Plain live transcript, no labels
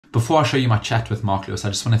Before I show you my chat with Mark Lewis, I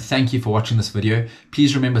just want to thank you for watching this video.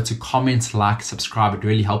 Please remember to comment, like, subscribe. It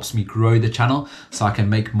really helps me grow the channel so I can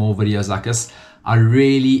make more videos like this. I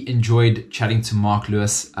really enjoyed chatting to Mark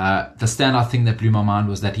Lewis. The standout thing that blew my mind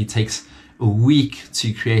was that he takes a week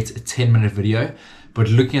to create a 10-minute video, but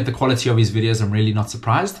looking at the quality of his videos, I'm really not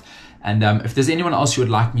surprised. And if there's anyone else you would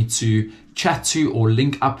like me to chat to or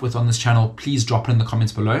link up with on this channel, please drop it in the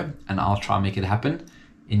comments below and I'll try and make it happen.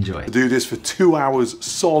 Enjoy. To do this for 2 hours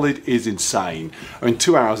solid is insane. I mean,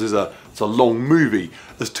 2 hours is it's a long movie.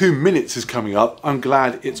 As 2 minutes is coming up, I'm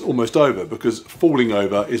glad it's almost over because falling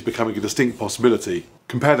over is becoming a distinct possibility.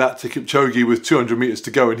 Compare that to Kipchoge with 200 meters to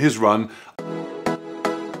go in his run.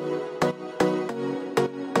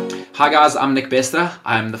 Hi guys, I'm Nick Bester.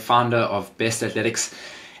 I'm the founder of Best Athletics.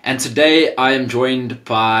 And today I am joined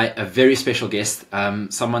by a very special guest,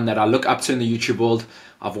 someone that I look up to in the YouTube world.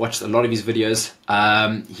 I've watched a lot of his videos.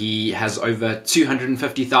 He has over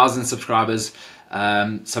 250,000 subscribers,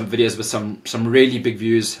 some videos with some really big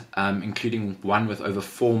views, including one with over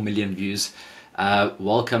 4 million views.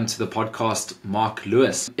 Welcome to the podcast, Mark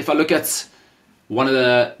Lewis. If I look at one of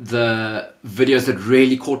the videos that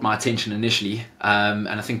really caught my attention initially, and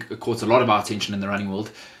I think it caught a lot of our attention in the running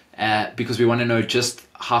world, because we want to know just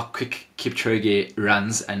how quick Kipchoge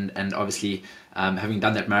runs, and obviously having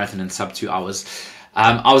done that marathon in sub 2 hours.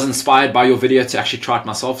 I was inspired by your video to actually try it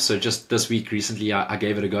myself, so just this week recently I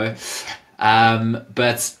gave it a go.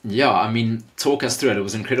 But yeah, I mean, talk us through it. It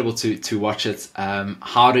was incredible to watch it.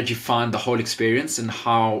 How did you find the whole experience, and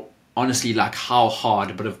how, honestly, like how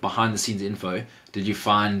hard, a bit of behind the scenes info, did you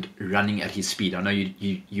find running at his speed? I know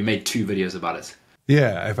you made 2 videos about it.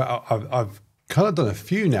 Yeah, in fact, I've kind of done a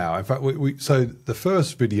few now. In fact, so the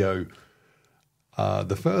first video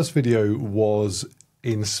was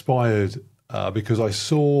inspired because I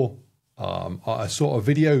saw a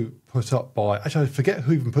video put up by, actually I forget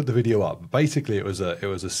who even put the video up. Basically, it was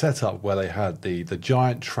a setup where they had the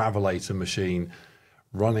giant travelator machine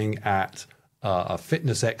running at a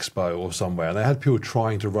fitness expo or somewhere, and they had people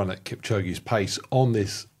trying to run at Kipchoge's pace on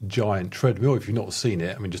this giant treadmill. If you've not seen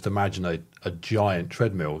it, I mean, just imagine a giant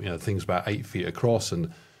treadmill, you know, things about 8 feet across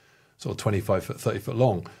and sort of 25 foot, 30 foot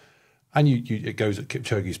long. And it goes at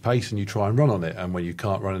Kipchoge's pace and you try and run on it. And when you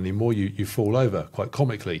can't run anymore, you fall over quite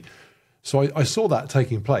comically. So I saw that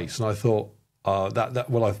taking place and I thought,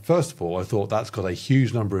 first of all, I thought that's got a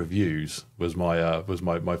huge number of views was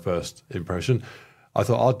my first impression. I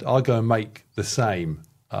thought I'll go and make the same,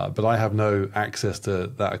 but I have no access to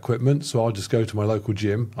that equipment. So I'll just go to my local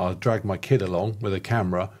gym. I'll drag my kid along with a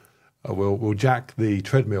camera. We'll jack the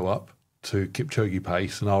treadmill up to Kipchoge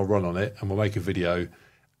pace and I'll run on it and we'll make a video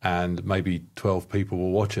and maybe 12 people will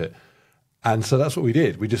watch it. And so that's what we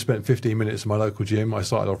did. We just spent 15 minutes in my local gym. I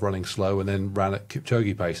started off running slow and then ran at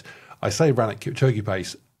Kipchoge pace. I say ran at Kipchoge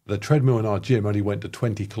pace. The treadmill in our gym only went to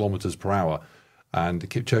 20 kilometers per hour. And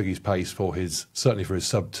Kipchoge's pace certainly for his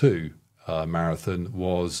sub 2 marathon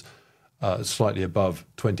was slightly above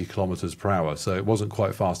 20 kilometers per hour. So it wasn't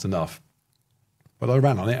quite fast enough. But I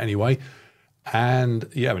ran on it anyway. And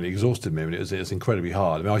yeah, I mean, it exhausted me. I mean, it was incredibly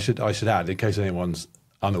hard. I mean, I should add, in case anyone's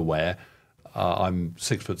unaware, I'm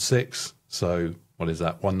 6'6", so what is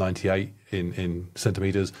that, 198 in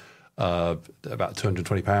centimeters, about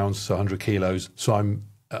 220 pounds, so 100 kilos. So I'm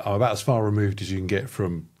about as far removed as you can get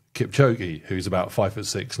from Kipchoge, who's about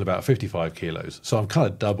 5'6" and about 55 kilos. So I'm kind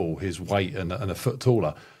of double his weight and a foot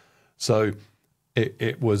taller. So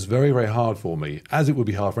it was very, very hard for me, as it would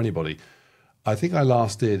be hard for anybody. I think I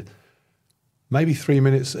lasted maybe 3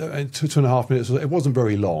 minutes, 2.5 minutes. It wasn't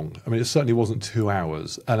very long. I mean, it certainly wasn't 2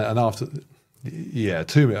 hours. And after, yeah,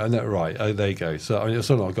 2 minutes. Right, there you go. So I mean, it's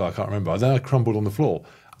so long ago, I can't remember. And then I crumbled on the floor.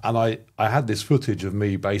 And I had this footage of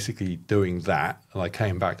me basically doing that. And I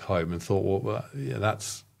came back home and thought, well, yeah,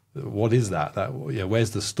 what is that?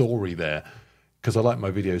 Where's the story there? Because I like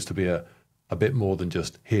my videos to be a bit more than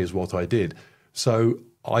just, here's what I did. So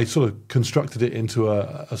I sort of constructed it into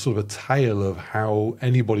a sort of a tale of how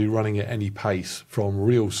anybody running at any pace from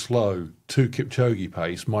real slow to Kipchoge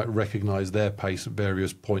pace might recognize their pace at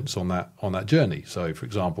various points on that journey. So for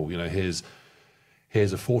example, you know, here's a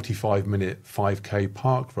 45-minute 5K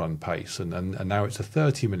park run pace, and now it's a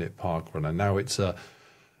 30-minute park run, and now it's a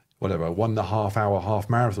 1.5 hour half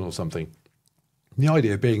marathon or something. The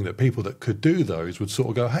idea being that people that could do those would sort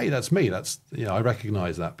of go, hey, that's me. That's, you know, I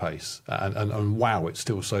recognize that pace. And wow, it's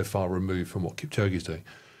still so far removed from what Kipchoge's doing.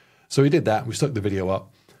 So we did that. We stuck the video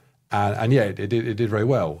up. And yeah, it did very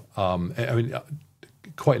well. I mean,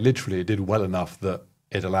 quite literally, it did well enough that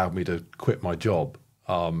it allowed me to quit my job.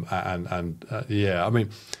 Yeah, I mean,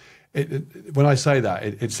 when I say that,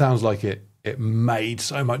 it sounds like it it made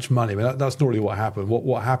so much money. I mean, that's not really what happened.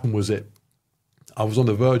 What happened was I was on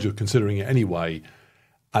the verge of considering it anyway,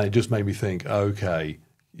 and it just made me think, okay,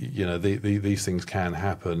 you know, these things can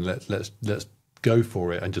happen. Let's go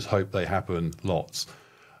for it and just hope they happen lots.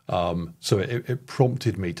 So it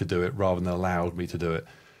prompted me to do it rather than allowed me to do it.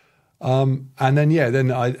 And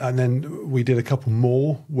then we did a couple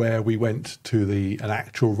more where we went to an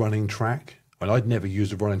actual running track. And I'd never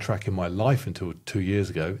used a running track in my life until 2 years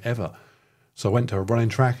ago, ever. So I went to a running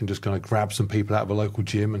track and just kind of grabbed some people out of a local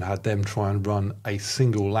gym and had them try and run a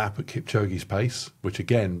single lap at Kipchoge's pace, which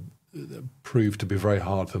again proved to be very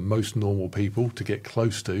hard for most normal people to get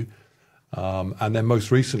close to. And then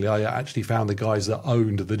most recently, I actually found the guys that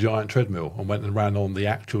owned the giant treadmill and went and ran on the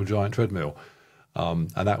actual giant treadmill.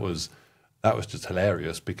 And that was just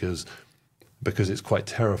hilarious because it's quite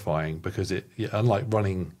terrifying, because unlike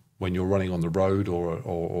running when you're running on the road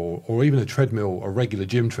or even a regular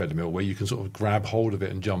gym treadmill where you can sort of grab hold of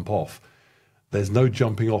it and jump off, there's no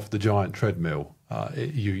jumping off the giant treadmill.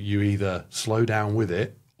 You either slow down with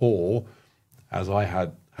it, or, as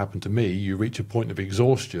happened to me, you reach a point of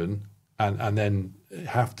exhaustion and then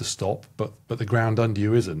have to stop, but the ground under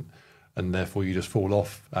you isn't, and therefore you just fall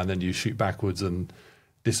off and then you shoot backwards and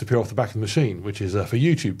disappear off the back of the machine, which is for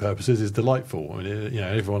YouTube purposes is delightful. I mean,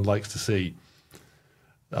 everyone likes to see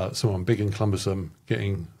someone big and cumbersome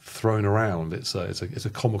getting thrown around. It's a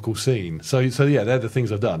comical scene. So yeah, they're the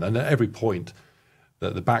things I've done, and at every point,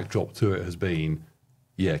 the backdrop to it has been,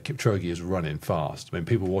 yeah, Kipchoge is running fast. I mean,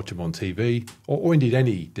 people watch him on TV or indeed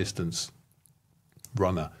any distance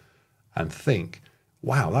runner and think,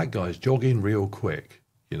 wow, that guy's jogging real quick.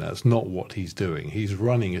 You know, it's not what he's doing. He's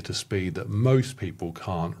running at a speed that most people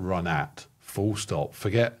can't run at, full stop.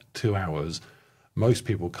 Forget 2 hours. Most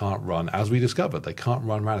people can't run, as we discovered, they can't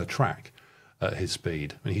run around a track at his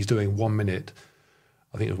speed. I mean, he's doing 1 minute,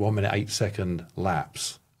 I think it was 1 minute 8 second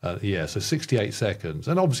laps. So 68 seconds.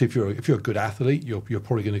 And obviously, if you're a good athlete, you're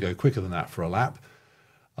probably going to go quicker than that for a lap.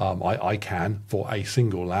 I can for a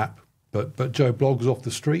single lap, but Joe Bloggs off the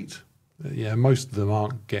street, most of them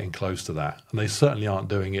aren't getting close to that, and they certainly aren't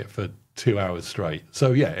doing it for 2 hours straight.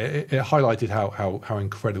 So yeah, it highlighted how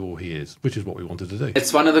incredible he is, which is what we wanted to do.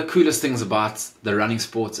 It's one of the coolest things about the running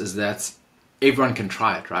sports is that everyone can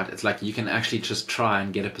try it, right? It's like you can actually just try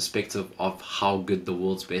and get a perspective of how good the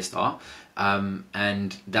world's best are.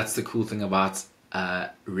 And that's the cool thing about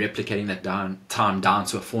replicating that time down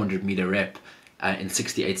to a 400-meter rep in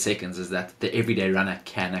 68 seconds is that the everyday runner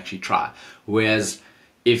can actually try. Whereas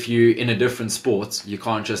if you're in a different sport, you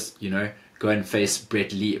can't just, go and face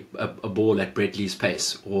Brett Lee, a ball at Brett Lee's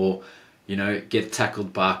pace, or, get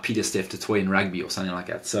tackled by Peter Steph Toy in rugby or something like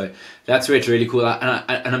that. So that's where it's really cool.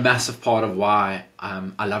 And a massive part of why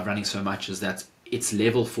I love running so much is that it's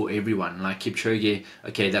level for everyone. Like Kipchoge,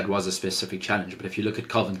 okay, that was a specific challenge, but if you look at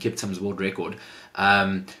Calvin Kiptum's world record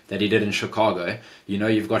that he did in Chicago,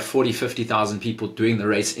 you've got 50,000 people doing the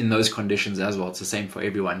race in those conditions as well. It's the same for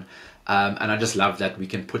everyone. And I just love that we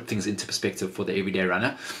can put things into perspective for the everyday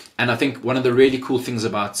runner. And I think one of the really cool things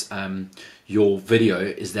about your video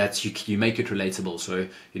is that you make it relatable. So,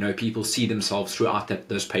 people see themselves throughout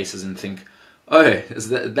those paces and think, oh,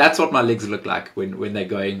 that's what my legs look like when they're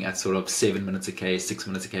going at sort of 7 minutes a K, 6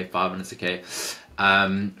 minutes a K, 5 minutes a K.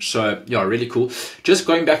 So yeah, really cool. Just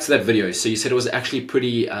going back to that video. So you said it was actually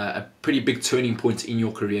a pretty big turning point in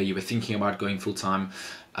your career. You were thinking about going full time.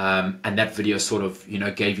 And that video sort of,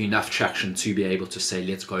 gave you enough traction to be able to say,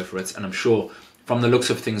 let's go for it. And I'm sure from the looks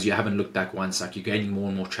of things, you haven't looked back once, like you're gaining more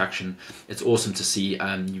and more traction. It's awesome to see.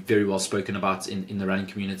 You're very well spoken about in the running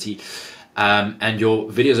community. And your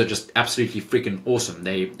videos are just absolutely freaking awesome.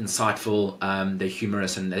 They're insightful, they're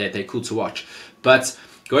humorous, and they're cool to watch. But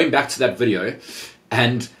going back to that video,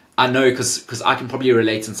 and I know because I can probably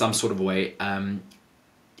relate in some sort of way,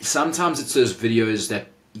 sometimes it's those videos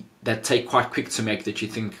that take quite quick to make that you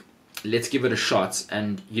think, let's give it a shot,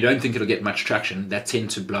 and you don't think it'll get much traction, that tend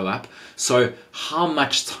to blow up. So how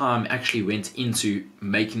much time actually went into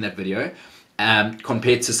making that video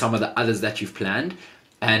compared to some of the others that you've planned?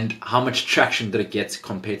 And how much traction did it get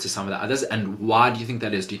compared to some of the others? And why do you think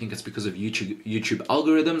that is? Do you think it's because of YouTube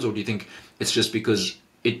algorithms, or do you think it's just because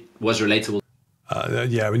it was relatable?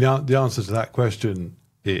 Yeah, I mean, the answer to that question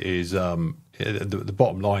is the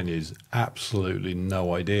bottom line is absolutely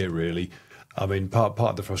no idea, really. I mean, part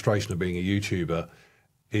of the frustration of being a YouTuber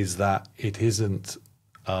is that it isn't.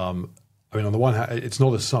 I mean, on the one hand, it's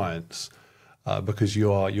not a science because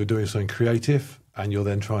you're doing something creative and you're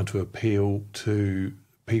then trying to appeal to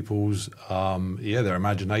people's their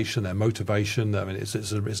imagination, their motivation. I mean,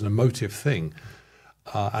 it's an emotive thing,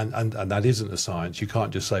 and that isn't a science. You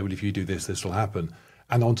can't just say, well, if you do this, this will happen.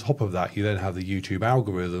 And on top of that, you then have the YouTube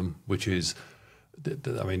algorithm, which is,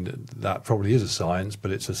 I mean, that probably is a science,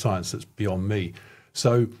 but it's a science that's beyond me.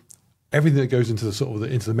 So everything that goes into the sort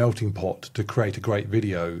of into the melting pot to create a great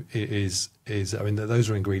video is I mean, those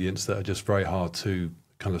are ingredients that are just very hard to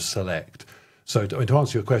kind of select. So to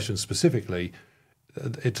answer your question specifically,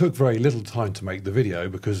 it took very little time to make the video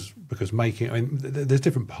because making, I mean, there's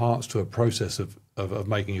different parts to a process of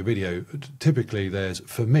making a video. Typically there's,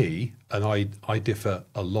 for me, and I differ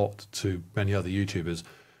a lot to many other YouTubers,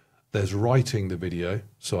 there's writing the video.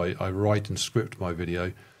 So I write and script my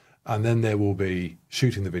video, and then there will be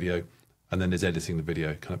shooting the video, and then there's editing the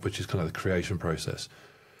video, which is kind of the creation process.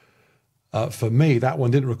 For me, that one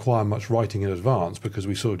didn't require much writing in advance because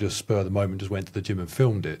we sort of just spur of the moment just went to the gym and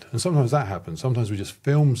filmed it. And sometimes that happens. Sometimes we just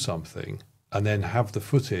film something and then have the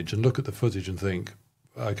footage and look at the footage and think,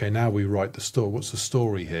 okay, now we write the story. What's the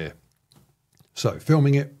story here? So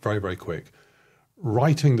filming it, very, very quick.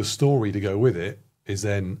 Writing the story to go with it is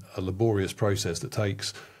then a laborious process that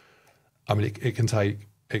takes, I mean, it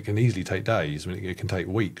can easily take days. I mean, it can take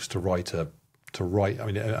weeks to write. I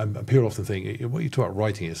mean, and people often think, what you talk about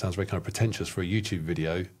writing, it sounds very kind of pretentious for a YouTube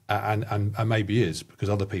video, and maybe is, because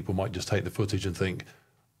other people might just take the footage and think,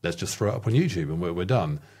 let's just throw it up on YouTube and we're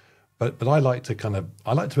done. But I like to be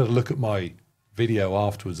able to look at my video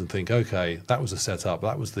afterwards and think, okay, that was a setup,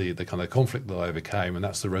 that was the kind of conflict that I overcame, and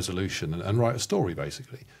that's the resolution, and write a story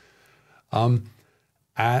basically. And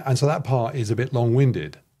so that part is a bit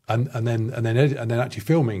long-winded. And then actually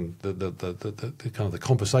filming the kind of the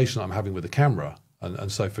conversation I'm having with the camera.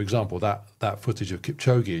 And so, for example, that footage of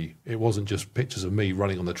Kipchoge, it wasn't just pictures of me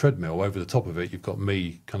running on the treadmill. Over the top of it, you've got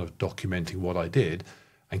me kind of documenting what I did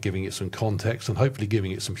and giving it some context and hopefully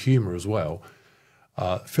giving it some humor as well.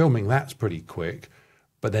 Filming, that's pretty quick.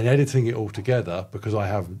 But then editing it all together, because I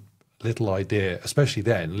have little idea, especially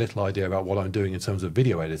then, little idea about what I'm doing in terms of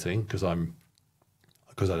video editing, because I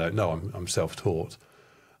don't know, I'm self-taught.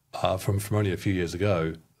 From only a few years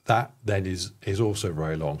ago, that then is also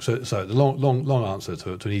very long. So the long answer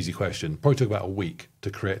to an easy question, probably took about a week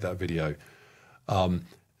to create that video. I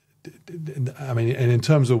mean, and in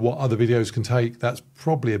terms of what other videos can take, that's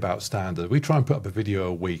probably about standard. We try and put up a video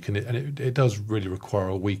a week, and it does really require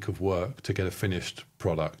a week of work to get a finished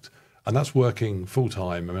product, and that's working full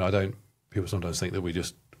time. I mean, people sometimes think that we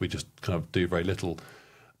just kind of do very little,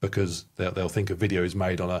 because they'll think a video is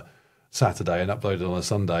made on a Saturday and uploaded on a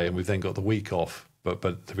Sunday, and we've then got the week off. But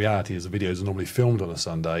the reality is the videos are normally filmed on a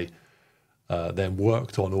Sunday, then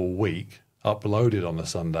worked on all week, uploaded on a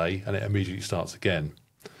Sunday, and it immediately starts again.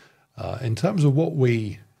 In terms of when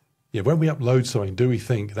we upload something, do we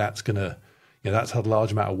think that's gonna, that's had a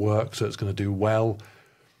large amount of work, so it's going to do well?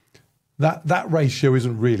 That ratio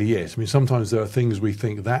isn't really it. I mean, sometimes there are things we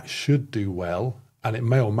think that should do well, and it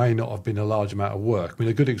may or may not have been a large amount of work. I mean,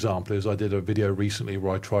 a good example is I did a video recently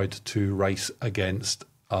where I tried to race against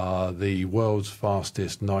the world's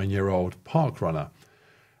fastest 9-year-old park runner.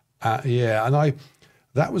 And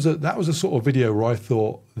that was a sort of video where I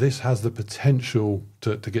thought this has the potential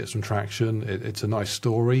to get some traction. It's a nice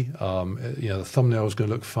story. The thumbnail is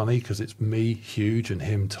going to look funny because it's me huge and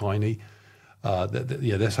him tiny.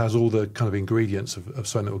 This has all the kind of ingredients of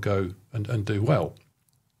something that will go and do well,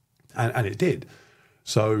 and it did.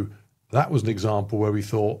 So that was an example where we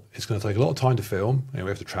thought it's going to take a lot of time to film. We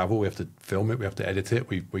have to travel, we have to film it, we have to edit it.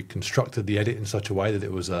 We constructed the edit in such a way that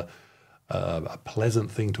it was a pleasant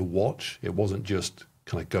thing to watch. It wasn't just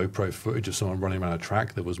kind of GoPro footage of someone running around a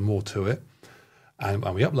track. There was more to it. And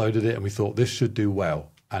we uploaded it and we thought this should do well.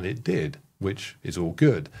 And it did, which is all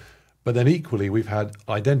good. But then equally, we've had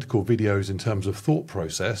identical videos in terms of thought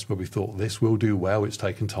process where we thought this will do well. It's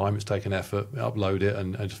taken time, it's taken effort, upload it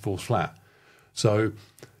and it just falls flat. So,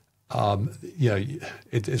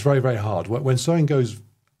 it's very, very hard. When something goes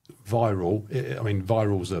viral,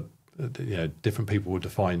 virals are, different people would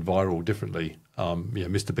define viral differently.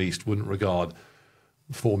 Mr. Beast wouldn't regard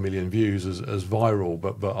 4 million views as viral,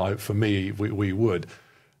 but for me, we would.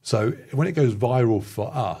 So when it goes viral for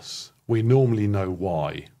us, we normally know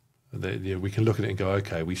why. We can look at it and go,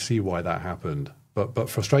 okay, we see why that happened. But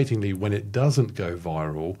frustratingly, when it doesn't go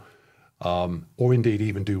viral, or indeed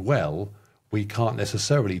even do well, we can't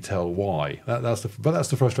necessarily tell why. That's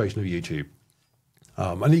the frustration of YouTube.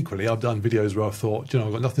 And equally, I've done videos where I've thought,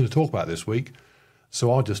 I've got nothing to talk about this week,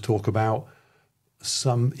 so I'll just talk about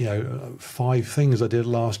some, 5 things I did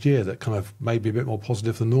last year that kind of made me a bit more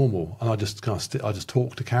positive than normal, and I just I just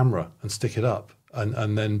talk to camera and stick it up,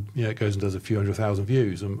 and then it goes and does a few 100,000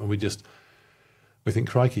 views, and we think,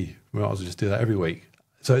 crikey, we might as well just do that every week.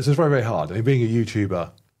 So it's just very, very hard. I mean, being a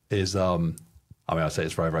YouTuber is, I mean, I say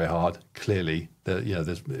it's very, very hard. Clearly,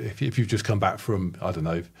 if you've just come back from, I don't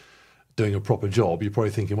know, doing a proper job, you're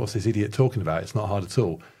probably thinking, what's this idiot talking about? It's not hard at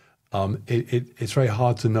all. It's very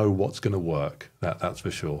hard to know what's going to work. That's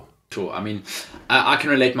for sure. Sure. I mean, I can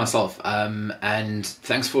relate myself. And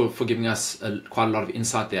thanks for giving us quite a lot of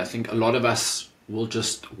insight there. I think a lot of us will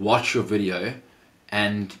just watch your video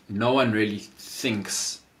and no one really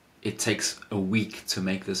thinks it takes a week to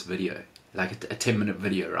make this video, like a 10-minute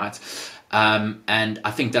video, right? And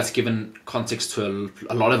I think that's given context to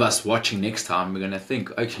a lot of us watching next time. We're going to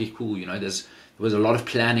think, okay, cool, there was a lot of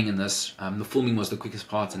planning in this. The filming was the quickest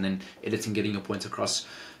part, and then editing, getting your point across.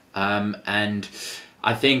 And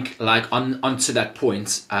I think, like, onto that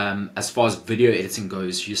point, as far as video editing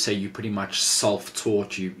goes, you say you're pretty much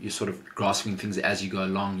self-taught. You're sort of grasping things as you go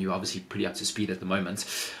along. You're obviously pretty up to speed at the moment.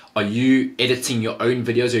 Are you editing your own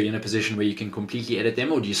videos? Are you in a position where you can completely edit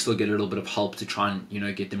them, or do you still get a little bit of help to try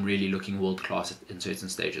and get them really looking world class in certain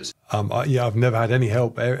stages? Yeah, I've never had any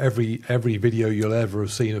help. Every video you'll ever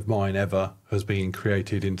have seen of mine ever has been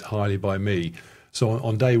created entirely by me. So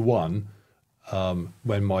on day one,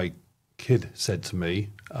 when my kid said to me,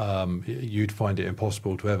 you'd find it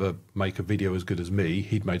impossible to ever make a video as good as me.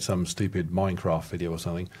 He'd made some stupid Minecraft video or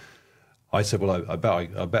something. I said, well, I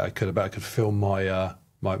bet I could film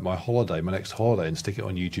my holiday, my next holiday, and stick it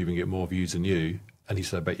on YouTube and get more views than you. And he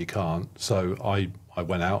said, I bet you can't. So I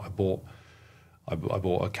went out, I bought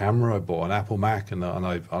a camera, I bought an Apple Mac, and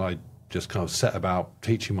I just kind of set about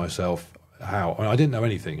teaching myself how. I mean, I didn't know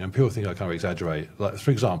anything, and people think I kind of exaggerate. Like,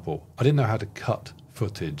 for example, I didn't know how to cut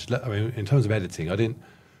footage. I mean, in terms of editing,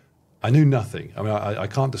 I knew nothing. I mean, I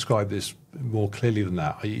can't describe this more clearly than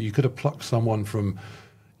that. You could have plucked someone from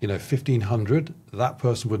 1500, that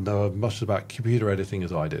person would know as much about computer editing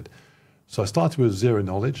as I did. So I started with zero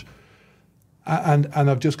knowledge, and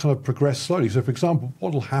I've just kind of progressed slowly. So, for example,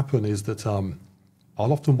 what will happen is that I'll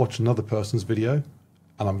often watch another person's video,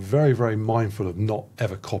 and I'm very, very mindful of not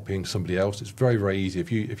ever copying somebody else. It's very, very easy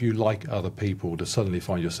if you like other people to suddenly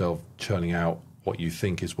find yourself churning out what you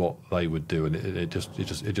think is what they would do, and it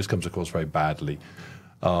just comes across very badly.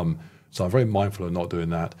 So I'm very mindful of not doing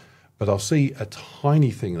that. But I'll see a tiny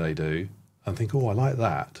thing they do and think, oh, I like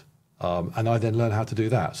that. And I then learn how to do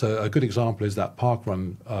that. So a good example is that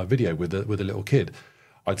parkrun video with a little kid.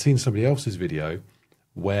 I'd seen somebody else's video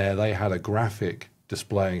where they had a graphic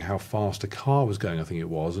displaying how fast a car was going, I think it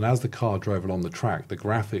was. And as the car drove along the track, the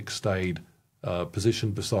graphic stayed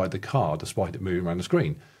positioned beside the car despite it moving around the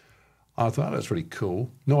screen. I thought, oh, that's really cool.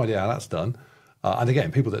 No idea how that's done. And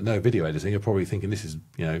again, people that know video editing are probably thinking this is,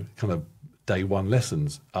 kind of day one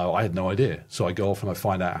lessons. I had no idea. So I go off and I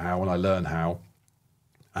find out how, and I learn how,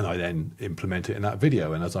 and I then implement it in that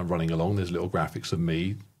video. And as I'm running along, there's little graphics of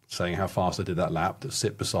me saying how fast I did that lap that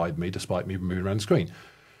sit beside me despite me moving around the screen.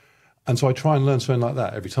 And so I try and learn something like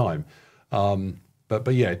that every time.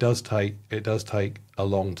 But yeah, it does take a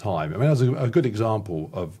long time. I mean, as a good example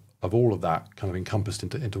of all of that kind of encompassed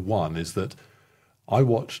into one is that I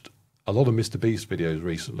watched a lot of Mr. Beast videos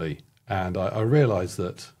recently, and I realized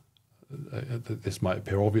that this might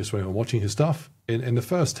appear obvious when I'm watching his stuff. In the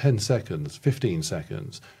first 10 seconds, 15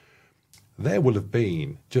 seconds, there will have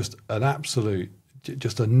been just an absolute,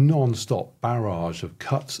 just a non-stop barrage of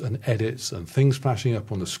cuts and edits and things flashing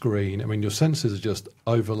up on the screen. I mean, your senses are just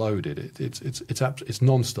overloaded. It's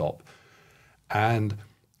non-stop. And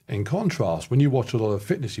in contrast, when you watch a lot of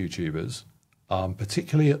fitness YouTubers,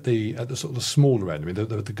 particularly at the sort of the smaller end, I mean,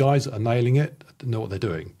 the guys that are nailing it know what they're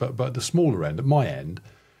doing. But at the smaller end, at my end,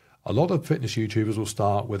 a lot of fitness YouTubers will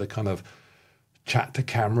start with a kind of chat to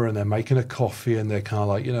camera, and they're making a coffee, and they're kind of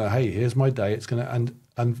like, hey, here's my day. It's gonna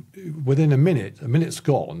and within a minute's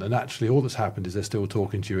gone, and actually all that's happened is they're still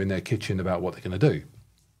talking to you in their kitchen about what they're going to do.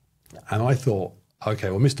 And I thought,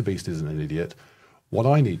 okay, well, Mr. Beast isn't an idiot. What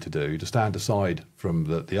I need to do to stand aside from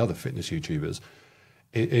the other fitness YouTubers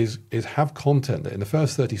is have content that in the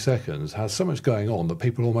first 30 seconds has so much going on that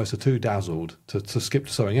people almost are too dazzled to skip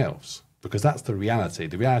to something else. Because that's the reality.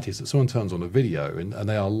 The reality is that someone turns on a video and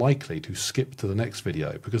they are likely to skip to the next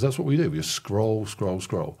video, because that's what we do. We just scroll.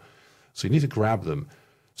 So you need to grab them.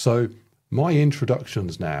 So my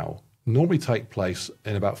introductions now normally take place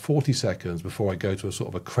in about 40 seconds before I go to a sort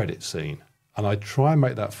of a credit scene. And I try and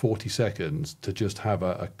make that 40 seconds to just have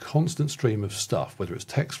a constant stream of stuff, whether it's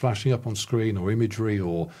text flashing up on screen or imagery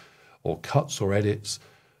or cuts or edits.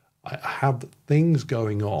 I have things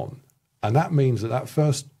going on. And that means that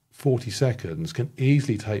first 40 seconds can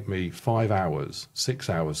easily take me 5 hours, 6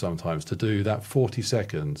 hours sometimes to do that 40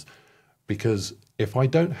 seconds, because if I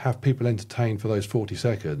don't have people entertained for those 40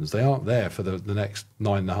 seconds, they aren't there for the next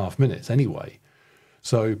 9.5 minutes anyway.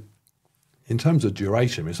 So in terms of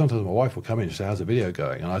duration, I mean, sometimes my wife will come in and say, "How's the video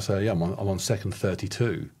going?" And I say, "Yeah, I'm on second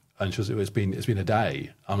 32." And she says, "It's been a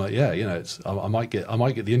day." I'm like, "Yeah, you know, I might get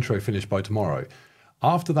the intro finished by tomorrow."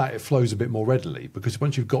 After that, it flows a bit more readily, because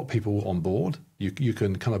once you've got people on board, you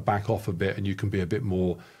can kind of back off a bit and you can be a bit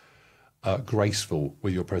more graceful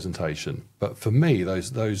with your presentation. But for me,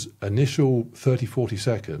 those initial 30, 40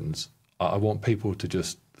 seconds, I want people to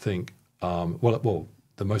just think, well,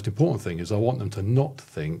 the most important thing is I want them to not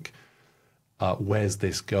think, where's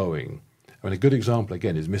this going? I mean, a good example,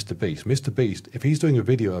 again, is Mr. Beast. Mr. Beast, if he's doing a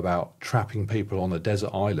video about trapping people on a desert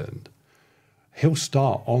island, he'll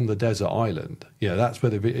start on the desert island. Yeah, that's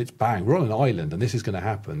where it's bang, we're on an island and this is going to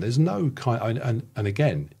happen. There's no and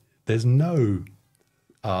again, there's no,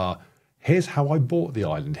 here's how I bought the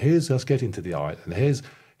island. Here's us getting to the island.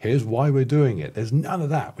 Here's why we're doing it. There's none of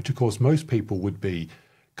that, which of course most people would be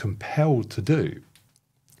compelled to do.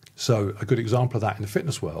 So a good example of that in the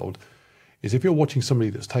fitness world is if you're watching somebody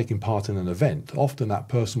that's taking part in an event, often that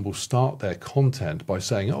person will start their content by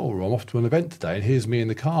saying, "Oh, I'm off to an event today, and here's me in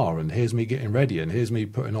the car, and here's me getting ready, and here's me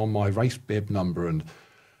putting on my race bib number." And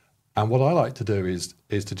what I like to do is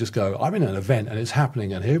to just go, "I'm in an event and it's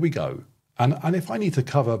happening, and here we go." And if I need to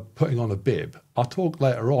cover putting on a bib, I'll talk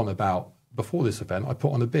later on about, before this event, I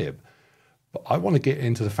put on a bib. But I want to get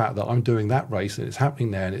into the fact that I'm doing that race and it's happening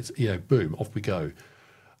there, and it's, you know, boom, off we go.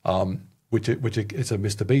 Which it's a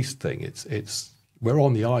Mr. Beast thing. It's we're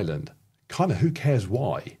on the island. Kind of, who cares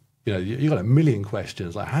why? You know, you got a million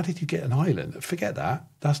questions like, how did you get an island? Forget that.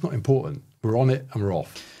 That's not important. We're on it and we're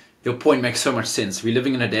off. Your point makes so much sense. We're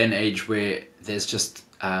living in a day and age where there's just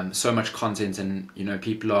so much content, and you know,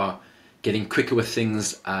 people are getting quicker with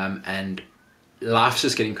things, and life's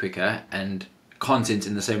just getting quicker, and content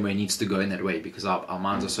in the same way needs to go in that way, because our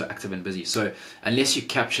minds are so active and busy. So unless you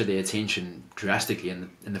capture their attention drastically in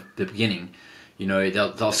the beginning, you know,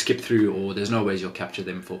 they'll skip through, or there's no ways you'll capture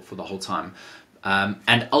them for the whole time.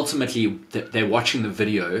 And ultimately, they're watching the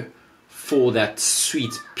video for that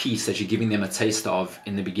sweet piece that you're giving them a taste of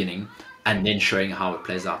in the beginning, and then showing how it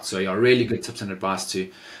plays out. So yeah, really good tips and advice to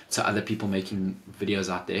other people making videos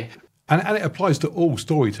out there. And it applies to all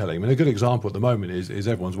storytelling. I mean, a good example at the moment is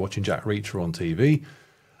everyone's watching Jack Reacher on TV.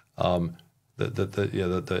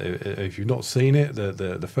 If you've not seen it,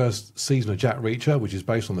 the first season of Jack Reacher, which is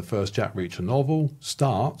based on the first Jack Reacher novel,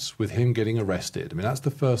 starts with him getting arrested. I mean, that's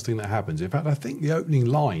the first thing that happens. In fact, I think the opening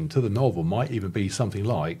line to the novel might even be something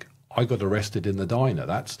like, "I got arrested in the diner."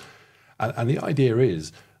 And the idea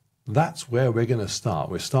is, that's where we're going to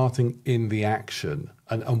start. We're starting in the action,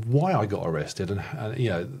 and why I got arrested, and you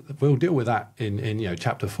know, we'll deal with that in you know,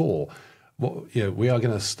 chapter 4. We are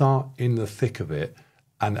going to start in the thick of it,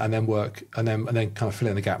 and then work, and then kind of fill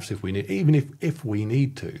in the gaps if we need, even if we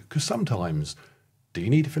need to. Because sometimes, do you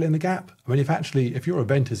need to fill in the gap? I mean, if your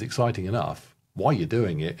event is exciting enough, why you're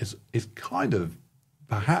doing it is kind of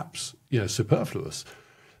perhaps, you know, superfluous.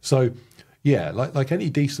 So, yeah, like any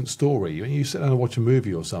decent story, when you sit down and watch a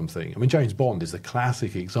movie or something, I mean, James Bond is the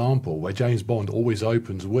classic example where James Bond always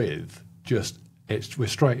opens with we're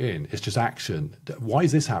straight in, it's just action. Why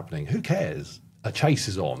is this happening? Who cares? A chase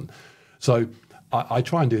is on. So I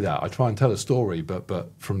try and do that. I try and tell a story, but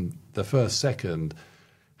from the first second,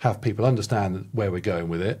 have people understand where we're going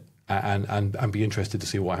with it, and be interested to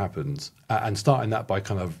see what happens. And starting that by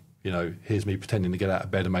kind of, you know, here's me pretending to get out of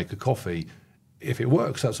bed and make a coffee. If it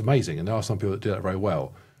works, that's amazing, and there are some people that do that very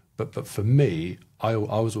well. But for me, I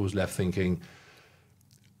was always left thinking,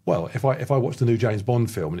 well, if I watched the new James Bond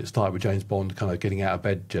film and it started with James Bond kind of getting out of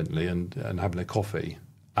bed gently and having a coffee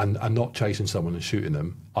and not chasing someone and shooting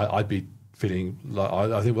them, I'd be feeling like,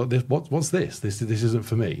 I think, well, what's this? This isn't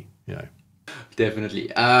for me, you know.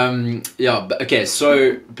 Definitely. Yeah. Okay.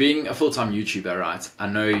 So being a full-time YouTuber, right? I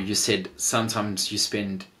know you said sometimes you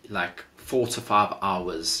spend like 4 to 5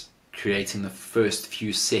 hours creating the first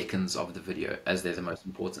few seconds of the video, as they're the most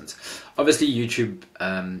important. Obviously YouTube,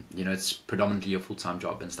 you know, it's predominantly a full-time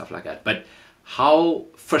job and stuff like that, but how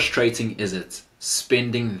frustrating is it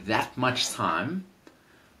spending that much time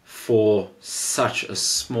for such a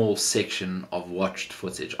small section of watched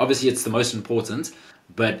footage? Obviously it's the most important,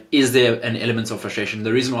 but is there an element of frustration?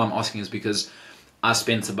 The reason why I'm asking is because I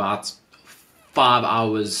spent about 5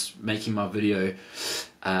 hours making my video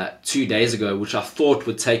 2 days ago, which I thought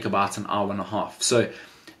would take about an hour and a half. So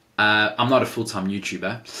I'm not a full-time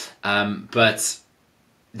YouTuber, but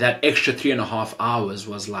that extra 3.5 hours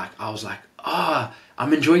was like, I was like,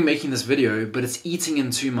 I'm enjoying making this video, but it's eating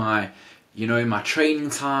into my, you know, my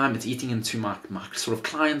training time, it's eating into my sort of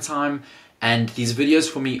client time, and these videos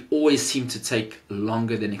for me always seem to take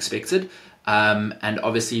longer than expected. And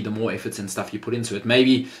obviously, the more efforts and stuff you put into it,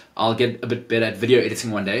 maybe I'll get a bit better at video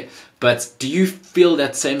editing one day. But do you feel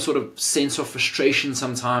that same sort of sense of frustration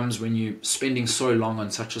sometimes when you're spending so long on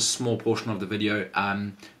such a small portion of the video,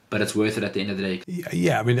 but it's worth it at the end of the day?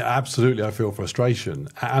 Yeah, I mean, absolutely, I feel frustration.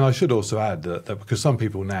 And I should also add that because some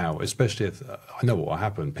people now, especially if I know what will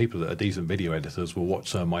happen, people that are decent video editors will watch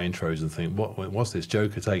some of my intros and think, what's this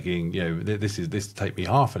joker taking? This take me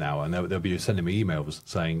half an hour, and they'll be sending me emails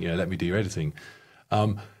saying, let me do your editing.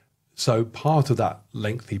 So part of that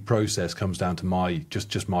lengthy process comes down to my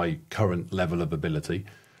just my current level of ability,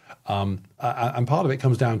 and part of it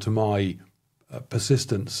comes down to my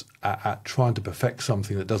persistence at trying to perfect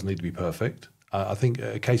something that doesn't need to be perfect. I think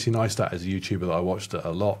Casey Neistat is a YouTuber that I watched a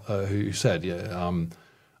lot, who said,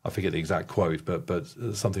 I forget the exact quote, but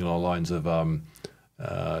something along the lines of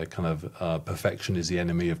perfection is the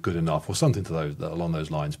enemy of good enough, or something along those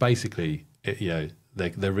lines. Basically,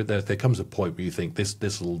 there comes a point where you think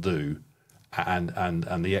this will do,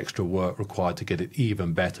 and the extra work required to get it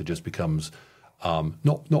even better just becomes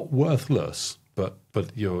not worthless, but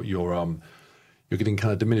you're getting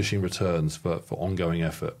kind of diminishing returns for ongoing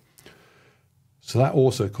effort. So that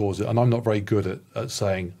also causes, and I'm not very good at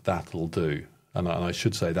saying that'll do, and I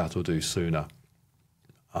should say that'll do sooner.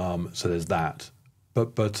 So there's that.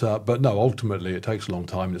 But no, ultimately it takes a long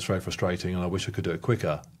time and it's very frustrating, and I wish I could do it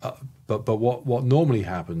quicker. But what normally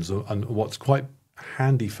happens, and what's quite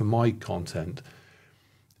handy for my content,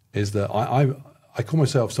 is that I call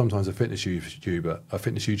myself sometimes a fitness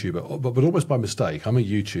YouTuber, but almost by mistake. I'm a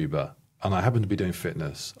YouTuber, and I happen to be doing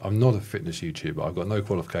fitness. I'm not a fitness YouTuber. I've got no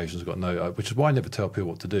qualifications. I've got no, which is why I never tell people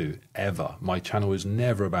what to do, ever. My channel is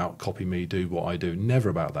never about copy me, do what I do. Never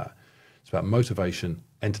about that. It's about motivation,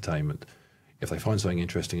 entertainment. If they find something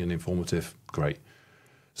interesting and informative, great.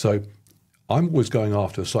 So I'm always going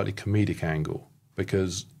after a slightly comedic angle,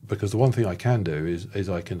 because the one thing I can do is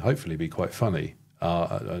I can hopefully be quite funny.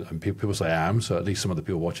 And people say I am, so at least some of the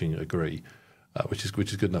people watching agree, which is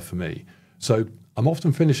good enough for me. So I'm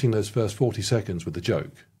often finishing those first 40 seconds with a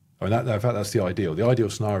joke. I mean, in fact, that's the ideal. The ideal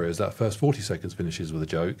scenario is that first 40 seconds finishes with a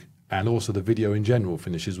joke, and also the video in general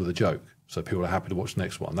finishes with a joke. So people are happy to watch the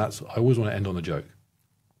next one. I always want to end on a joke.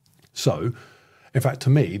 So, in fact, to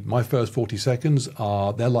me, my first 40 seconds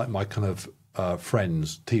they're like my kind of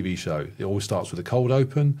Friends TV show. It always starts with a cold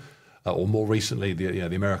open, or more recently,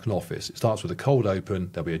 the American Office. It starts with a cold open,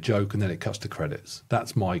 there'll be a joke, and then it cuts to credits.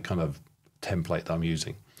 That's my kind of template that I'm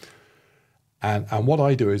using. And what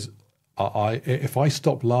I do is, if I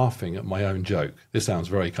stop laughing at my own joke, this sounds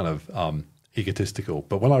very kind of egotistical,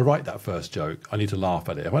 but when I write that first joke, I need to laugh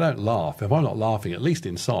at it. If I don't laugh, if I'm not laughing, at least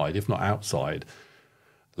inside, if not outside,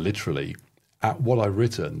 literally, at what I've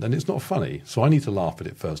written, then it's not funny. So I need to laugh at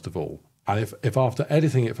it first of all. And if after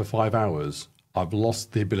editing it for 5 hours, I've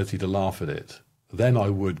lost the ability to laugh at it, then I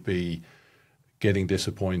would be getting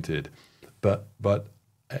disappointed. But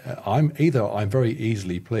I'm very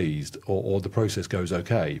easily pleased, or the process goes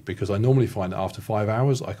okay, because I normally find that after 5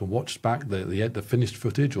 hours I can watch back the finished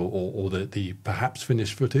footage or the perhaps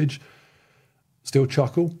finished footage, still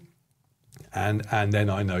chuckle, and then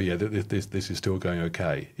I know that this is still going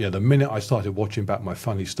okay. The minute I started watching back my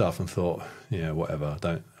funny stuff and thought whatever,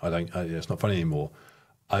 it's not funny anymore,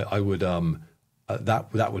 I would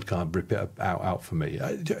that would kind of rip it out for me.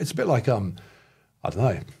 It's a bit like I don't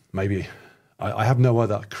know, maybe. I have no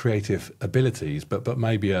other creative abilities, but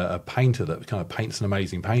maybe a painter that kind of paints an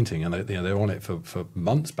amazing painting, and they're on it for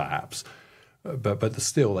months perhaps, but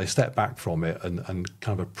still they step back from it and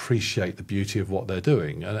kind of appreciate the beauty of what they're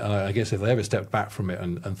doing. And I guess if they ever stepped back from it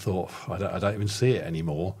and thought, I don't even see it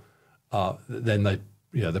anymore, then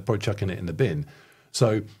they're probably chucking it in the bin.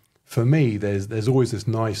 So for me, there's always this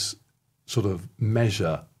nice sort of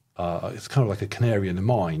measure. It's kind of like a canary in the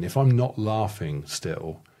mine. If I'm not laughing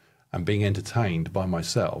still and being entertained by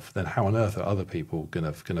myself, then how on earth are other people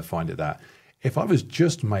gonna find it that? If I was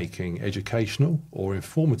just making educational or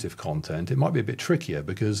informative content, it might be a bit trickier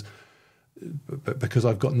because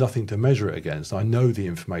I've got nothing to measure it against. I know the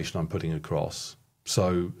information I'm putting across,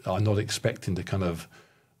 so I'm not expecting that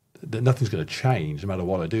nothing's going to change no matter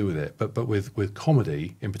what I do with it. But with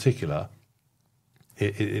comedy in particular,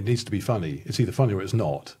 it needs to be funny. It's either funny or it's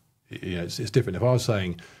not. It's different. If I was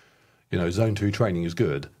saying, Zone 2 training is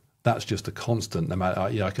good, that's just a constant. No matter,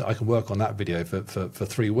 I can work on that video for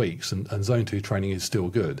 3 weeks, and Zone 2 training is still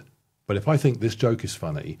good. But if I think this joke is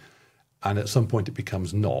funny, and at some point it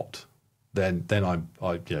becomes not, then I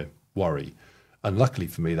worry. And luckily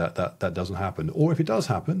for me, that doesn't happen. Or if it does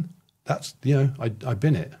happen, that's I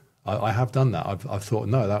bin it. I have done that. I've thought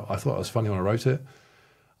I thought it was funny when I wrote it.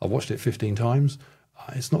 I've watched it 15 times.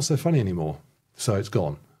 It's not so funny anymore, so it's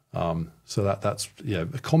gone. So that's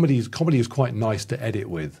comedy is quite nice to edit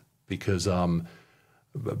with because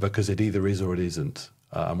it either is or it isn't,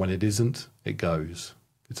 and when it isn't, it goes.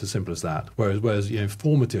 It's as simple as that. Whereas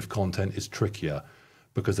informative content is trickier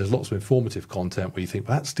because there's lots of informative content where you think,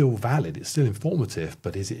 well, that's still valid, it's still informative,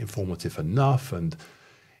 but is it informative enough? And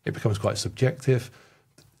it becomes quite subjective.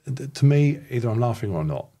 To me, either I'm laughing or I'm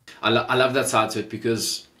not. I love that side to it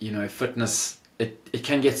because, fitness, it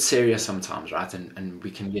can get serious sometimes, right? And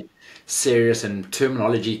we can get serious and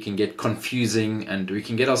terminology can get confusing and we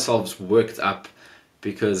can get ourselves worked up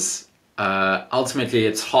because ultimately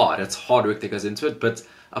it's hard. It's hard work that goes into it. But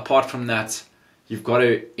apart from that, you've got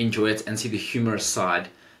to enjoy it and see the humorous side.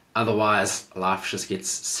 Otherwise, life just gets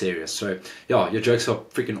serious. So, yeah, your jokes are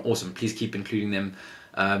freaking awesome. Please keep including them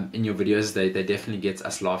in your videos. They definitely get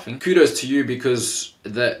us laughing. Kudos to you because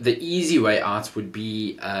the easy way out would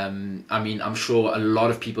be, I'm sure a lot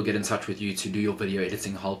of people get in touch with you to do your video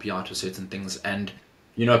editing, help you out with certain things. And,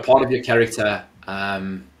 part of your character,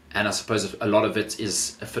 and I suppose a lot of it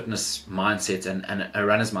is a fitness mindset and a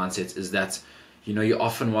runner's mindset is that, you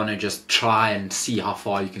often want to just try and see how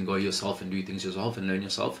far you can go yourself and do things yourself and learn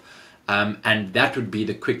yourself. And that would be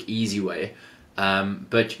the quick, easy way.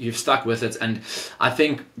 But you've stuck with it. And I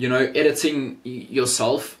think, editing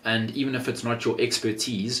yourself, and even if it's not your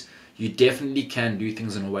expertise, you definitely can do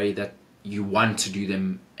things in a way that you want to do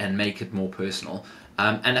them and make it more personal.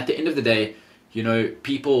 And at the end of the day,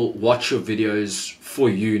 people watch your videos for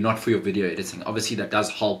you, not for your video editing. Obviously, that does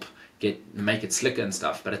help make it slicker and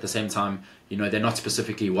stuff, but at the same time, they're not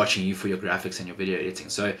specifically watching you for your graphics and your video editing.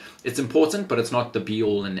 So it's important, but it's not the be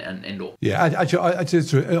all and end all. Yeah, actually,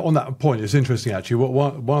 on that point, it's interesting. Actually,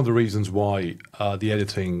 one of the reasons why the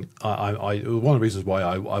editing, one of the reasons why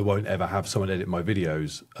I won't ever have someone edit my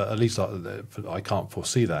videos, at least I can't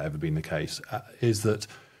foresee that ever being the case, is that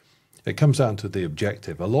it comes down to the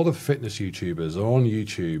objective. A lot of fitness YouTubers are on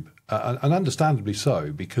YouTube, and understandably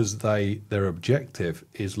so, because their objective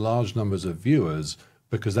is large numbers of viewers,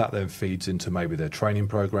 because that then feeds into maybe their training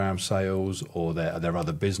program sales or their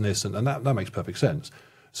other business, and that makes perfect sense.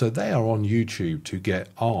 So they are on YouTube to get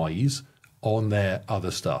eyes on their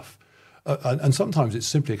other stuff. And sometimes it's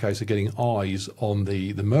simply a case of getting eyes on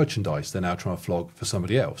the merchandise they're now trying to flog for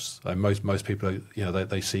somebody else. And most people,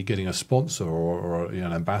 they see getting a sponsor or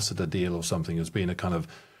an ambassador deal or something as being a kind of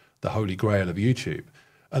the holy grail of YouTube.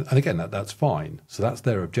 And again, that's fine. So that's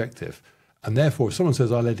their objective. And therefore, if someone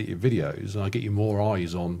says, I'll edit your videos and I get you more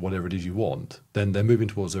eyes on whatever it is you want, then they're moving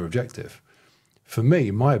towards their objective. For me,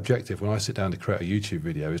 my objective when I sit down to create a YouTube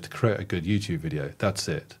video is to create a good YouTube video. That's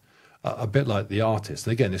it. A bit like the artist.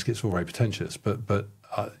 And again, this gets all very pretentious, but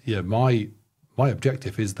my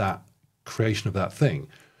objective is that creation of that thing.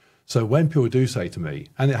 So when people do say to me,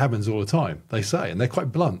 and it happens all the time, they say, and they're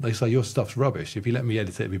quite blunt, they say, your stuff's rubbish. If you let me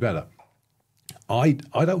edit it, it'd be better. I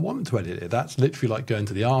don't want them to edit it. That's literally like going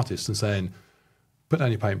to the artist and saying, put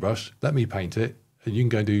down your paintbrush, let me paint it, and you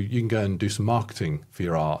can go and do some marketing for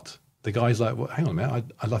your art. The guy's like, well, hang on a minute,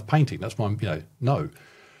 I love painting. That's why I'm, no.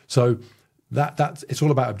 So that's it's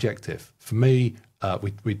all about objective. For me,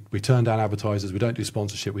 we turn down advertisers. We don't do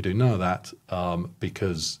sponsorship. We do none of that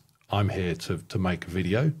because I'm here to make a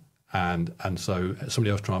video, and so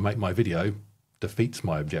somebody else trying to make my video defeats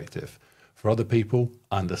my objective. For other people,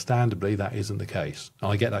 understandably, that isn't the case.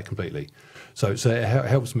 And I get that completely. So it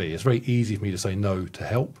helps me. It's very easy for me to say no to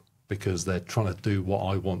help because they're trying to do what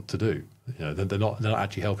I want to do. They're not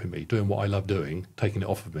actually helping me. Doing what I love doing, taking it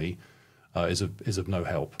off of me, is of no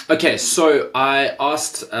help. Okay, so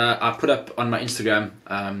I put up on my Instagram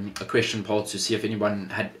a question poll to see if anyone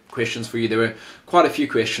had questions for you. There were quite a few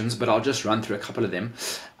questions, but I'll just run through a couple of them.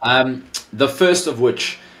 The first of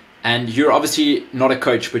which, and you're obviously not a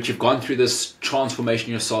coach, but you've gone through this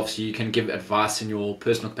transformation yourself, so you can give advice in your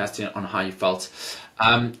personal capacity on how you felt.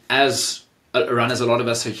 As runners, a lot of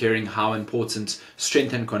us are hearing how important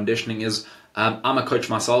strength and conditioning is. I'm a coach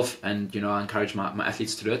myself, and I encourage my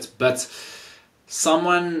athletes to do it. But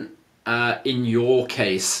someone in your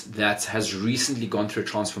case that has recently gone through a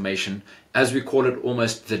transformation, as we call it,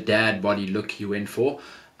 almost the dad body look you went for,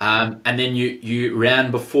 and then you ran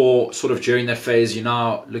before, sort of during that phase. You're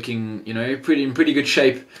now looking, in pretty good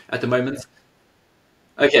shape at the moment.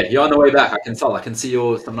 Okay, you're on the way back. I can tell. I can see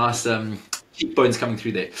some nice cheekbones coming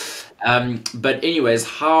through there. But anyways,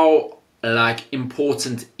 how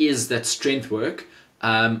important is that strength work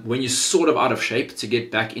when you're sort of out of shape to get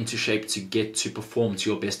back into shape to get to perform to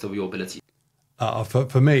your best of your ability?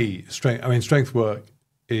 For me, strength work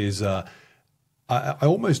is. I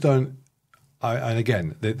almost don't. And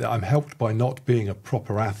again, I'm helped by not being a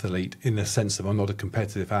proper athlete in the sense of I'm not a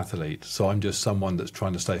competitive athlete. So I'm just someone that's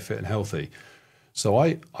trying to stay fit and healthy. So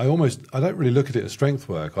I don't really look at it as strength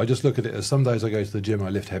work. I just look at it as some days I go to the gym and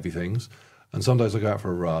I lift heavy things, and some days I go out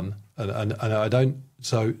for a run, and I don't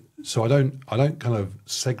I don't kind of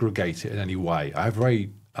segregate it in any way. I have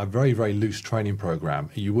a very loose training program.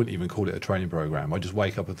 You wouldn't even call it a training program. I just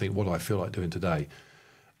wake up and think, what do I feel like doing today?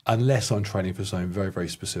 Unless I'm training for something very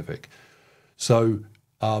specific. So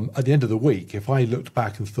at the end of the week, if I looked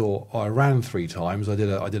back and thought, oh, I ran 3 times, I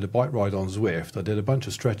did a bike ride on Zwift, I did a bunch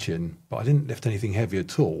of stretching, but I didn't lift anything heavy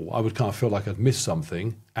at all, I would kind of feel like I'd missed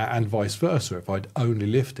something, and vice versa if I'd only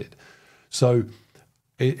lifted. So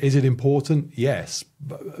is it important? Yes,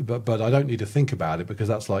 but I don't need to think about it, because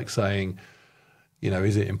that's like saying,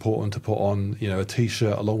 is it important to put on, a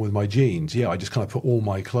T-shirt along with my jeans? Yeah, I just kind of put all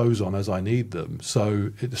my clothes on as I need them. So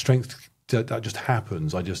the strength, that just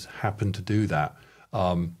happens. I just happen to do that.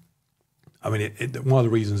 One of the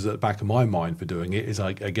reasons at the back of my mind for doing it is,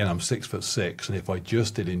 I'm 6'6", and if I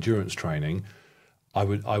just did endurance training, I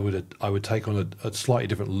would take on a slightly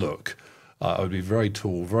different look. I would be very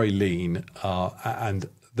tall, very lean, and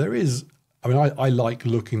there is. I like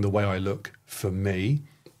looking the way I look for me,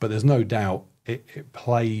 but there's no doubt. It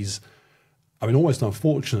plays, almost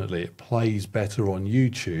unfortunately, it plays better on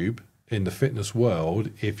YouTube in the fitness world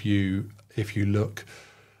if you look.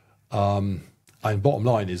 And bottom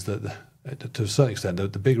line is that, to a certain extent,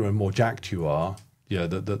 the bigger and more jacked you are,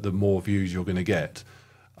 the more views you're going to get.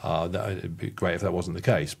 It'd be great if that wasn't the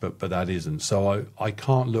case, but that isn't. So I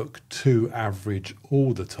can't look too average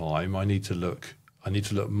all the time. I need to look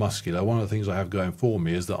muscular. One of the things I have going for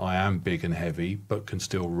me is that I am big and heavy, but can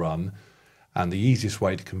still run. And the easiest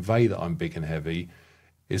way to convey that I'm big and heavy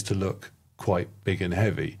is to look quite big and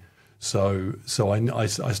heavy. So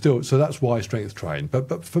that's why I strength train.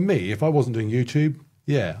 But for me, if I wasn't doing YouTube,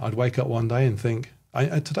 yeah, I'd wake up one day and think,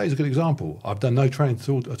 today's a good example. I've done no training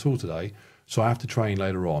at all today, so I have to train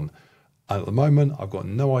later on. And at the moment, I've got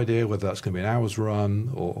no idea whether that's going to be an hour's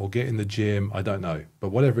run or get in the gym. I don't know. But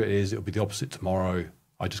whatever it is, it'll be the opposite tomorrow.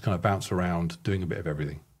 I just kind of bounce around doing a bit of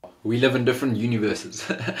everything. We live in different universes.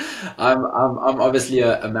 I'm obviously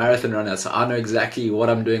a marathon runner, so I know exactly what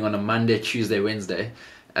I'm doing on a Monday, Tuesday, Wednesday,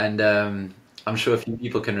 and I'm sure a few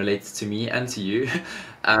people can relate to me and to you.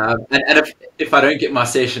 And if I don't get my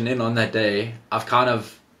session in on that day,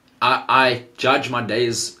 I judge my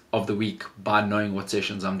days of the week by knowing what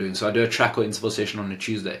sessions I'm doing. So I do a track or interval session on a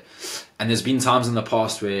Tuesday, and there's been times in the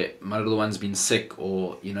past where my little one's been sick,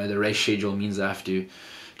 or the race schedule means I have to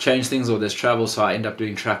change things, or there's travel, so I end up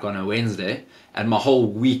doing track on a Wednesday, and my whole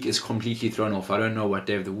week is completely thrown off. I don't know what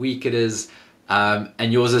day of the week it is,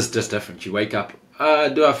 and yours is just different. You wake up,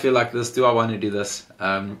 do I feel like this? Do I want to do this?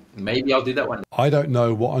 Maybe I'll do that one day. I don't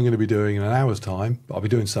know what I'm going to be doing in an hour's time, but I'll be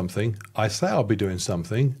doing something. I say I'll be doing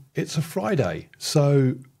something. It's a Friday,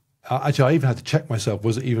 so actually I even had to check myself,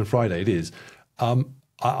 was it even Friday? It is.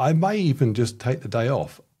 I may even just take the day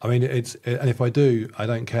off. And if I do, I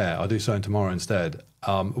don't care. I'll do something tomorrow instead.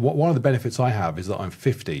 One of the benefits I have is that I'm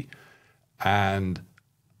 50, and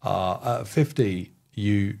at 50,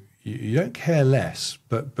 you don't care less,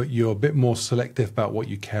 but you're a bit more selective about what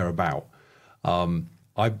you care about.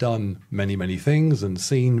 I've done many things and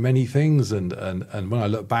seen many things, and when I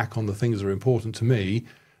look back on the things that are important to me,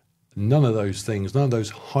 none of those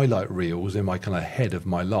highlight reels in my kind of head of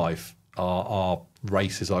my life are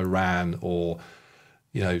races I ran or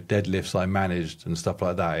deadlifts I managed and stuff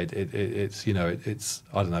like that. It's I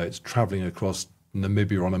don't know, it's traveling across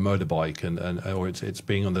Namibia on a motorbike, or it's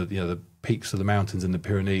being on the peaks of the mountains in the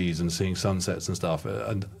Pyrenees and seeing sunsets and stuff.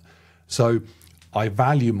 And so I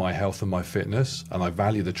value my health and my fitness, and I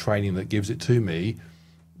value the training that gives it to me,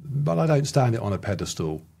 but I don't stand it on a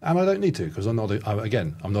pedestal, and I don't need to, because I'm not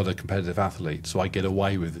a competitive athlete. So I get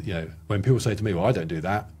away with, when people say to me, well, I don't do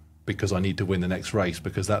that because I need to win the next race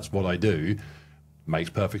because that's what I do.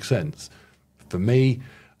 Makes perfect sense. For me,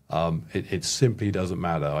 it simply doesn't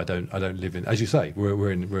matter. I don't live in, as you say,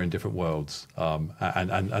 we're in different worlds,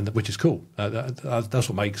 and which is cool. That's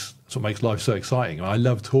what makes life so exciting. I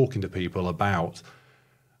love talking to people about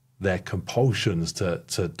their compulsions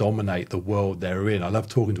to dominate the world they're in. I love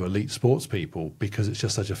talking to elite sports people because it's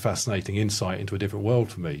just such a fascinating insight into a different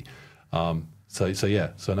world for me. So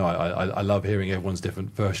I love hearing everyone's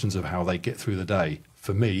different versions of how they get through the day.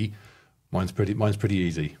 For me, mine's pretty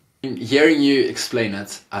easy. Hearing you explain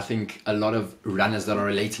it, I think a lot of runners that are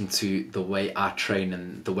relating to the way I train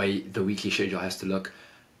and the way the weekly schedule has to look,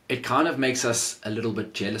 it kind of makes us a little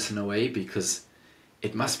bit jealous in a way, because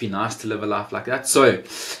it must be nice to live a life like that. So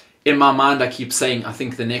in my mind, I keep saying, I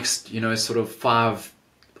think the next, sort of 5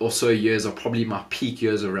 or so years are probably my peak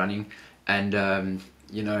years of running. And,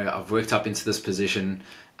 I've worked up into this position.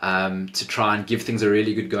 to try and give things a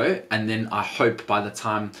really good go. And then I hope by the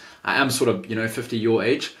time I am sort of, 50 your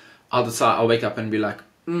age, I'll wake up and be like,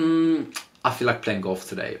 I feel like playing golf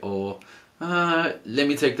today, or let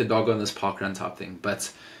me take the dog on this park run type thing.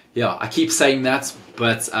 But yeah, I keep saying that,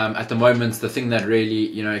 but at the moment, the thing that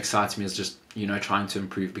really, excites me is just, trying to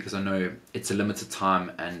improve, because I know it's a limited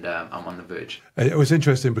time and I'm on the verge. It was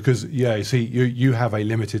interesting because, you see, you have a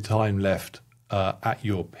limited time left at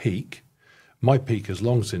your peak. My peak has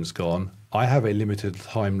long since gone. I have a limited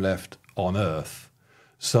time left on Earth.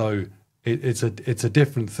 So it's a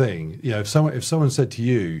different thing. If someone said to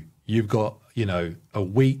you, you've got, a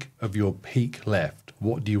week of your peak left,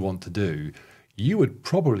 what do you want to do? You would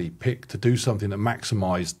probably pick to do something that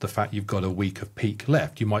maximised the fact you've got a week of peak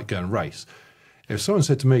left. You might go and race. If someone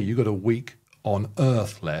said to me, you've got a week on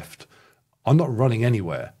Earth left, I'm not running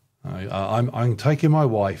anywhere. I'm taking my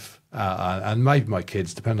wife and maybe my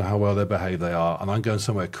kids, depending on how well they behave they are, and I'm going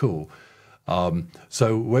somewhere cool.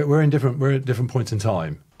 So we're at different points in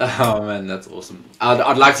time. Oh man, that's awesome.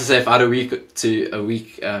 I'd like to say if I had a week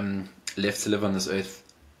left to live on this earth,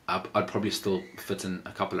 I'd probably still fit in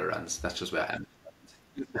a couple of runs. That's just where I am.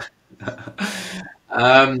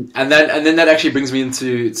 And then that actually brings me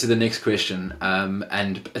into the next question.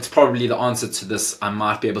 And it's probably the answer to this. I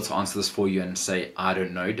might be able to answer this for you and say, I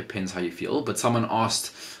don't know, depends how you feel. But someone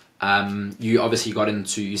asked, you obviously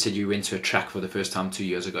you said you went to a track for the first time 2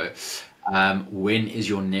 years ago. When is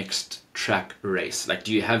your next track race? Like,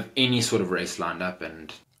 do you have any sort of race lined up?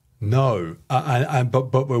 And no,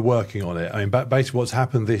 but we're working on it. I mean, basically what's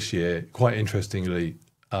happened this year, quite interestingly,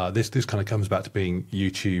 this kind of comes back to being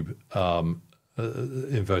YouTube,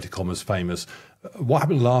 inverted commas, famous. What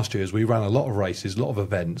happened last year is we ran a lot of races, a lot of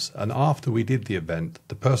events, and after we did the event,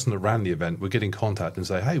 the person that ran the event would get in contact and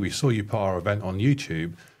say, "Hey, we saw you put our event on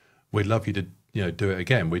YouTube. We'd love you to do it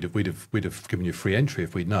again. We'd have given you free entry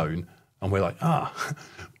if we'd known." And we're like,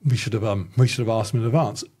 we should have asked them in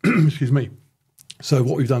advance. Excuse me. So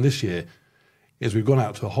what we've done this year is we've gone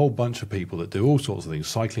out to a whole bunch of people that do all sorts of things,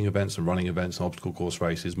 cycling events and running events and obstacle course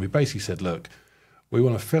races. And we basically said, look, we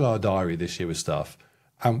want to fill our diary this year with stuff.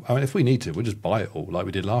 And I mean, if we need to, we'll just buy it all like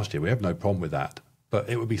we did last year. We have no problem with that. But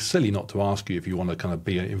it would be silly not to ask you if you want to kind of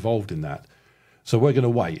be involved in that. So we're going to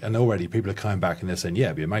wait. And already people are coming back and they're saying, yeah,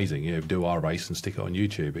 it'd be amazing. Do our race and stick it on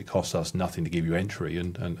YouTube. It costs us nothing to give you entry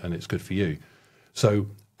and it's good for you. So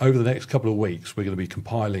over the next couple of weeks, we're going to be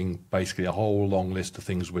compiling basically a whole long list of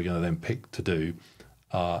things we're going to then pick to do.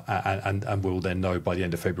 And we'll then know by the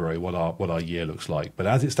end of February what our year looks like. But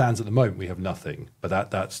as it stands at the moment, we have nothing. But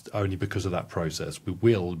that's only because of that process. We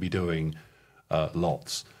will be doing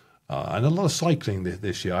lots. And a lot of cycling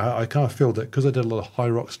this year. I kind of feel that because I did a lot of high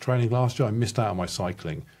rocks training last year, I missed out on my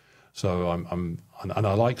cycling. So and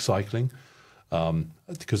I like cycling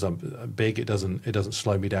because I'm big. It doesn't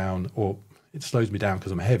slow me down, or it slows me down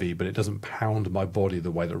because I'm heavy, but it doesn't pound my body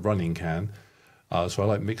the way that running can. So I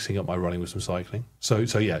like mixing up my running with some cycling. So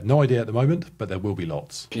yeah, no idea at the moment, but there will be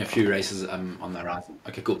lots. A few races on the horizon.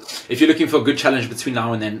 Okay, cool. If you're looking for a good challenge between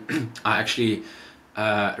now and then, I actually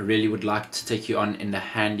really would like to take you on in the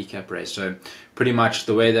handicap race. So pretty much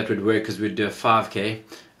the way that would work is we'd do a 5K,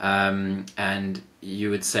 and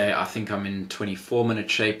you would say, I think I'm in 24-minute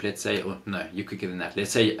shape, let's say, or no, you could give them that.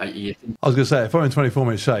 Let's say I was going to say, if I'm in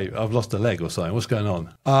 24-minute shape, I've lost a leg or something. What's going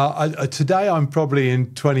on? Today I'm probably in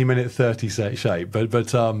 20-minute 30 shape,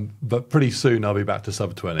 but pretty soon I'll be back to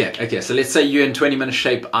sub 20. Yeah, okay. So let's say you're in 20-minute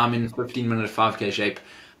shape, I'm in 15-minute 5K shape.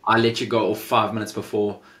 I let you go off 5 minutes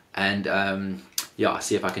before, and yeah,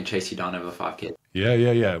 see if I can chase you down over 5K.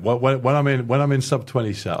 Yeah. When I'm in sub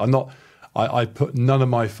 20 shape, I'm not. I put none of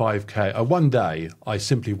my 5K. One day, I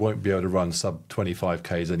simply won't be able to run sub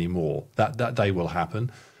 25Ks anymore. That day will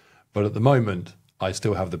happen. But at the moment, I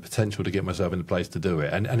still have the potential to get myself in a place to do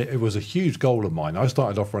it. And it was a huge goal of mine. I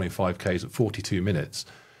started off running 5Ks at 42 minutes.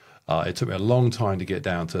 It took me a long time to get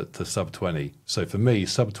down to sub 20. So for me,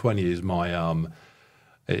 sub 20 is my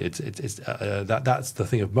that's the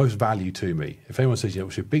thing of most value to me. If anyone says,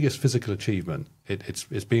 what's your biggest physical achievement, it's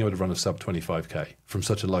being able to run a sub 25K from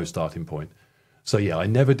such a low starting point. So yeah, I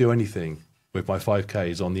never do anything with my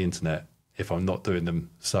 5Ks on the internet if I'm not doing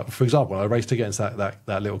them. So, for example, when I raced against that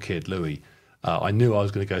little kid, Louis, I knew I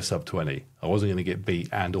was going to go sub 20. I wasn't going to get beat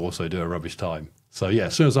and also do a rubbish time. So yeah,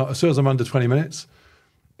 as soon as I'm under 20 minutes,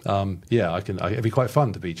 yeah, it'd be quite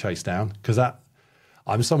fun to be chased down, because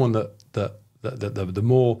I'm someone that the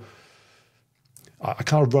more I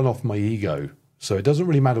kind of run off my ego. So it doesn't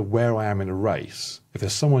really matter where I am in a race. If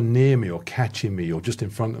there's someone near me or catching me or just in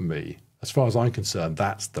front of me, as far as I'm concerned,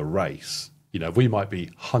 that's the race. We might be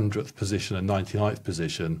 100th position and 99th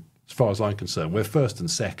position. As far as I'm concerned, we're first and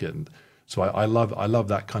second. So I love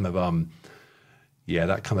that kind of yeah,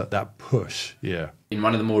 that push. Yeah. In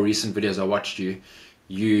one of the more recent videos I watched,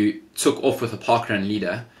 you took off with a parkrun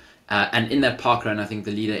leader, and in that parkrun, I think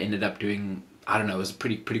the leader ended up doing, I don't know, it was a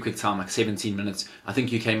pretty quick time, like 17 minutes. I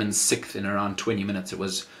think you came in 6th in around 20 minutes. It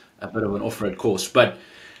was a bit of an off-road course, but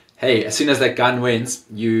hey, as soon as that gun went,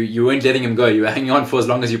 you weren't letting him go. You were hanging on for as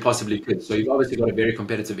long as you possibly could. So you've obviously got a very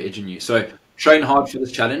competitive edge in you. So train hard for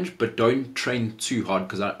this challenge, but don't train too hard,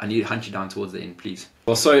 because I need to hunt you down towards the end, please.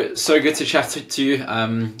 Well, so good to chat to you.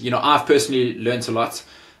 You know, I've personally learned a lot.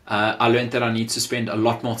 I learned that I need to spend a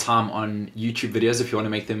lot more time on YouTube videos if you want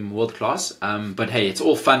to make them world class. But hey, it's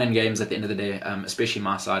all fun and games at the end of the day, especially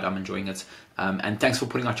my side. I'm enjoying it. And thanks for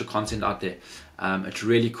putting out your content out there. It's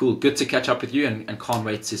really cool. Good to catch up with you, and can't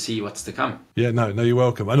wait to see what's to come. Yeah, no, you're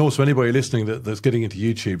welcome. And also anybody listening that's getting into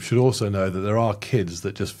YouTube should also know that there are kids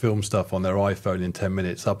that just film stuff on their iPhone in 10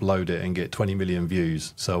 minutes, upload it and get 20 million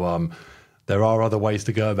views. So there are other ways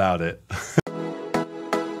to go about it.